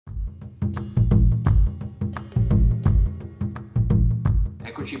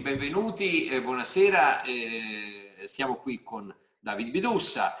Eccoci, benvenuti, buonasera. Siamo qui con David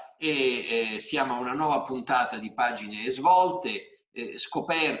Bidussa e siamo a una nuova puntata di Pagine e Svolte,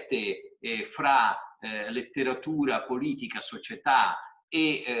 scoperte fra letteratura, politica, società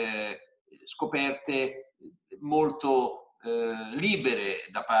e scoperte molto libere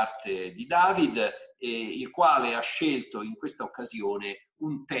da parte di David, il quale ha scelto in questa occasione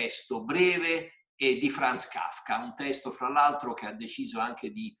un testo breve e di Franz Kafka, un testo fra l'altro che ha deciso anche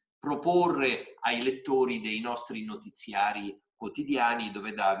di proporre ai lettori dei nostri notiziari quotidiani,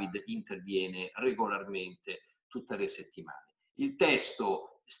 dove David interviene regolarmente tutte le settimane. Il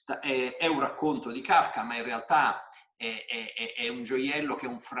testo è un racconto di Kafka, ma in realtà è un gioiello, che è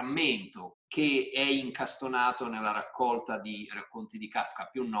un frammento che è incastonato nella raccolta di racconti di Kafka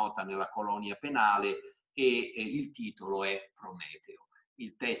più nota, Nella colonia penale, e il titolo è Prometeo.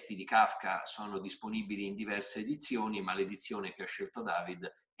 I testi di Kafka sono disponibili in diverse edizioni, ma l'edizione che ha scelto David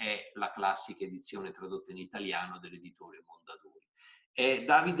è la classica edizione tradotta in italiano dell'editore Mondadori.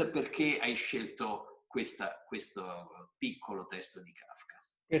 David, perché hai scelto questo piccolo testo di Kafka?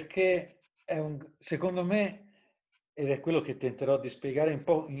 Perché secondo me, ed è quello che tenterò di spiegare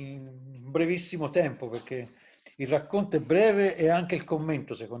in brevissimo tempo, perché il racconto è breve e anche il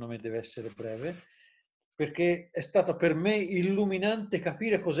commento secondo me deve essere breve, perché è stato per me illuminante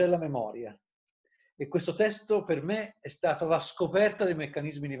capire cos'è la memoria. E questo testo per me è stata la scoperta dei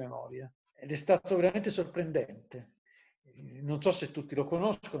meccanismi di memoria ed è stato veramente sorprendente. Non so se tutti lo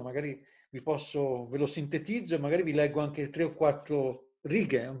conoscono, magari ve lo sintetizzo e magari vi leggo anche 3 o 4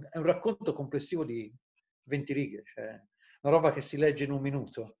 righe. È un racconto complessivo di 20 righe, cioè una roba che si legge in un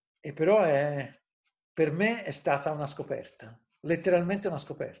minuto. E però per me è stata una scoperta, letteralmente una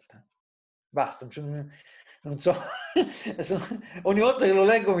scoperta. Basta, non so, ogni volta che lo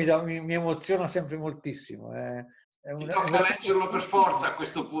leggo mi emoziona sempre moltissimo. Ti tocca leggerlo per forza a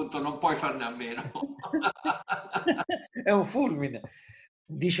questo punto, non puoi farne a meno. È un fulmine.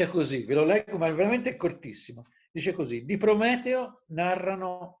 Dice così, ve lo leggo, ma è veramente cortissimo. Dice così: di Prometeo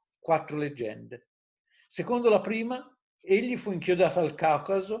narrano 4 leggende. Secondo la prima, egli fu inchiodato al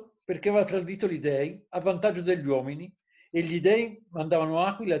Caucaso perché aveva tradito gli dei a vantaggio degli uomini e gli dei mandavano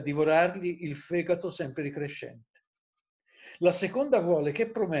aquile a divorargli il fegato sempre ricrescente. La seconda vuole che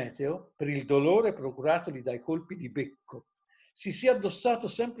Prometeo, per il dolore procuratogli dai colpi di becco, si sia addossato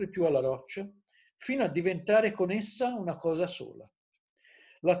sempre più alla roccia fino a diventare con essa una cosa sola.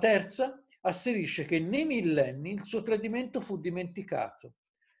 La terza asserisce che nei millenni il suo tradimento fu dimenticato.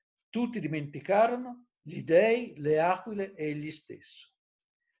 Tutti dimenticarono gli dei, le aquile e egli stesso.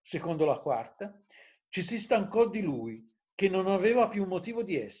 Secondo la quarta, ci si stancò di lui, che non aveva più motivo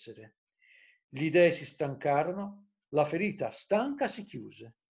di essere. Gli dei si stancarono, la ferita stanca si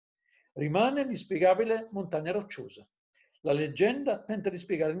chiuse. Rimane l'inspiegabile montagna rocciosa. La leggenda tenta di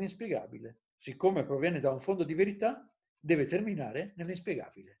spiegare l'inspiegabile. Siccome proviene da un fondo di verità, deve terminare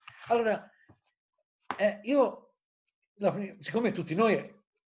nell'inspiegabile. Allora, siccome tutti noi,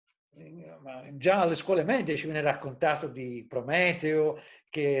 già alle scuole medie ci viene raccontato di Prometeo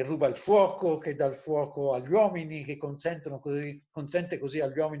che ruba il fuoco, che dà il fuoco agli uomini, che consente così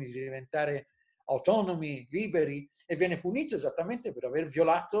agli uomini di diventare autonomi, liberi, e viene punito esattamente per aver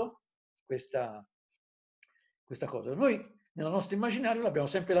violato questa cosa. Noi nel nostro immaginario l'abbiamo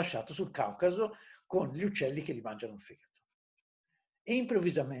sempre lasciato sul Caucaso con gli uccelli che gli mangiano il fegato. E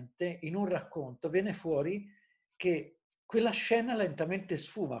improvvisamente in un racconto viene fuori che quella scena lentamente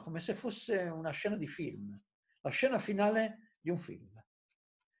sfuma, come se fosse una scena di film, la scena finale di un film.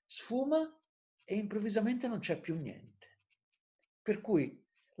 Sfuma e improvvisamente non c'è più niente. Per cui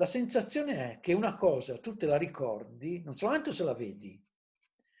la sensazione è che una cosa tu te la ricordi, non solamente se la vedi,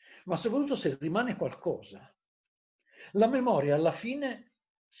 ma soprattutto se rimane qualcosa. La memoria alla fine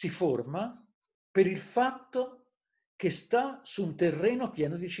si forma per il fatto che sta su un terreno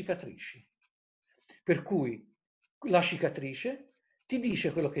pieno di cicatrici. Per cui la cicatrice ti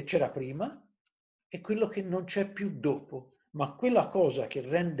dice quello che c'era prima e quello che non c'è più dopo, ma quella cosa che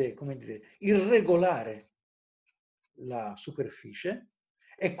rende, come dire, irregolare la superficie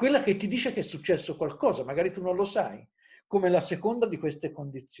è quella che ti dice che è successo qualcosa, magari tu non lo sai, come la seconda di queste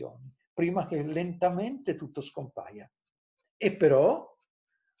condizioni, prima che lentamente tutto scompaia. E però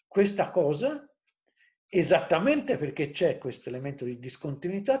questa cosa, esattamente perché c'è questo elemento di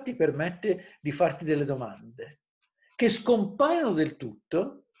discontinuità, ti permette di farti delle domande che scompaiono del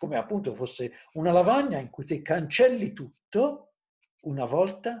tutto, come appunto fosse una lavagna in cui ti cancelli tutto una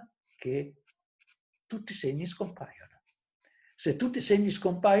volta che tutti i segni scompaiono. Se tutti i segni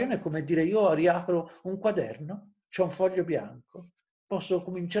scompaiono è come dire io riapro un quaderno, c'è un foglio bianco, posso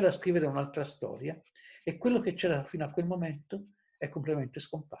cominciare a scrivere un'altra storia e quello che c'era fino a quel momento è completamente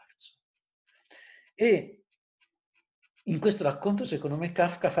scomparso. E in questo racconto, secondo me,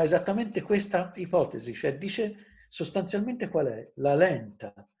 Kafka fa esattamente questa ipotesi, cioè dice sostanzialmente qual è la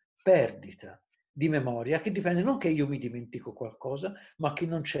lenta perdita di memoria, che dipende non che io mi dimentico qualcosa, ma che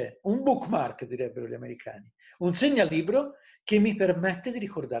non c'è un bookmark, direbbero gli americani, un segnalibro che mi permette di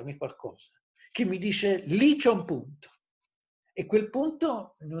ricordarmi qualcosa, che mi dice lì c'è un punto. E quel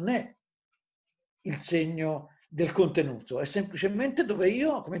punto non è il segno del contenuto, è semplicemente dove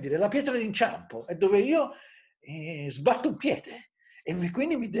io, come dire, la pietra d'inciampo, è dove io sbatto un piede e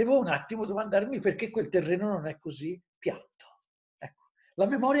quindi mi devo un attimo domandarmi perché quel terreno non è così piatto. Ecco, la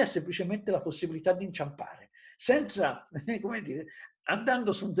memoria è semplicemente la possibilità di inciampare, senza, come dire,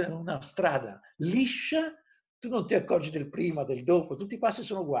 andando su una strada liscia, tu non ti accorgi del prima, del dopo, tutti i passi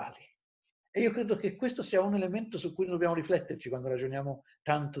sono uguali. E io credo che questo sia un elemento su cui dobbiamo rifletterci quando ragioniamo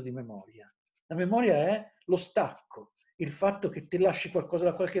tanto di memoria. La memoria è lo stacco, il fatto che ti lasci qualcosa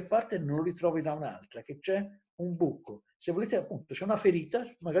da qualche parte e non lo ritrovi da un'altra, che c'è un buco. Se volete, appunto, c'è una ferita,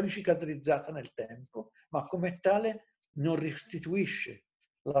 magari cicatrizzata nel tempo, ma come tale non restituisce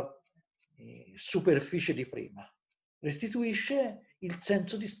la superficie di prima. Restituisce il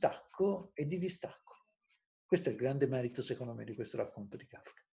senso di stacco e di distacco. Questo è il grande merito, secondo me, di questo racconto di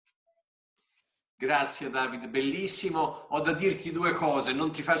Kafka. Grazie David, bellissimo. Ho da dirti due cose,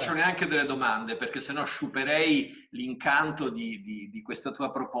 non ti faccio neanche delle domande perché sennò sciuperei l'incanto di questa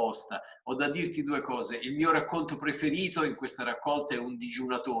tua proposta. Ho da dirti due cose. Il mio racconto preferito in questa raccolta è Un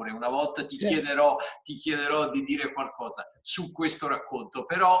digiunatore. Una volta ti chiederò di dire qualcosa su questo racconto,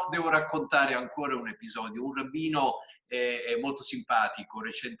 però devo raccontare ancora un episodio. Un rabbino molto simpatico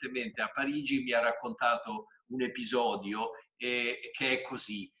recentemente a Parigi mi ha raccontato un episodio che è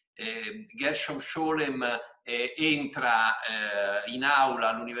così. Gershom Scholem entra in aula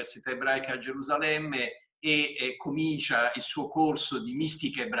all'Università Ebraica a Gerusalemme e comincia il suo corso di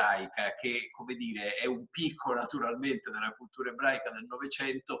mistica ebraica, che, come dire, è un picco naturalmente della cultura ebraica del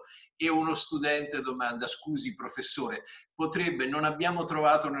Novecento, e uno studente domanda: scusi professore, non abbiamo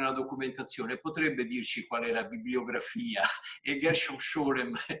trovato nella documentazione, potrebbe dirci qual è la bibliografia? E Gershom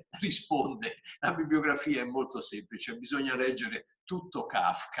Scholem risponde: la bibliografia è molto semplice, bisogna leggere tutto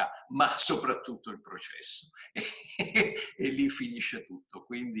Kafka, ma soprattutto il processo. E lì finisce tutto.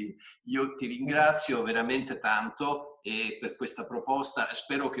 Quindi io ti ringrazio veramente tanto per questa proposta.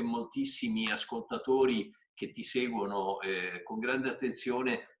 Spero che moltissimi ascoltatori che ti seguono con grande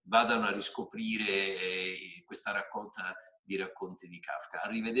attenzione vadano a riscoprire questa raccolta di racconti di Kafka.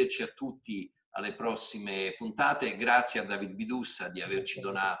 Arrivederci a tutti alle prossime puntate. Grazie a David Bidussa di averci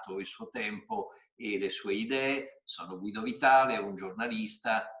donato il suo tempo e le sue idee. Sono Guido Vitale, un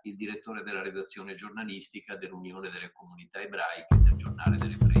giornalista, il direttore della redazione giornalistica dell'Unione delle Comunità Ebraiche del Giornale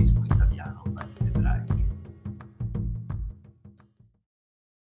dell'Ebraia.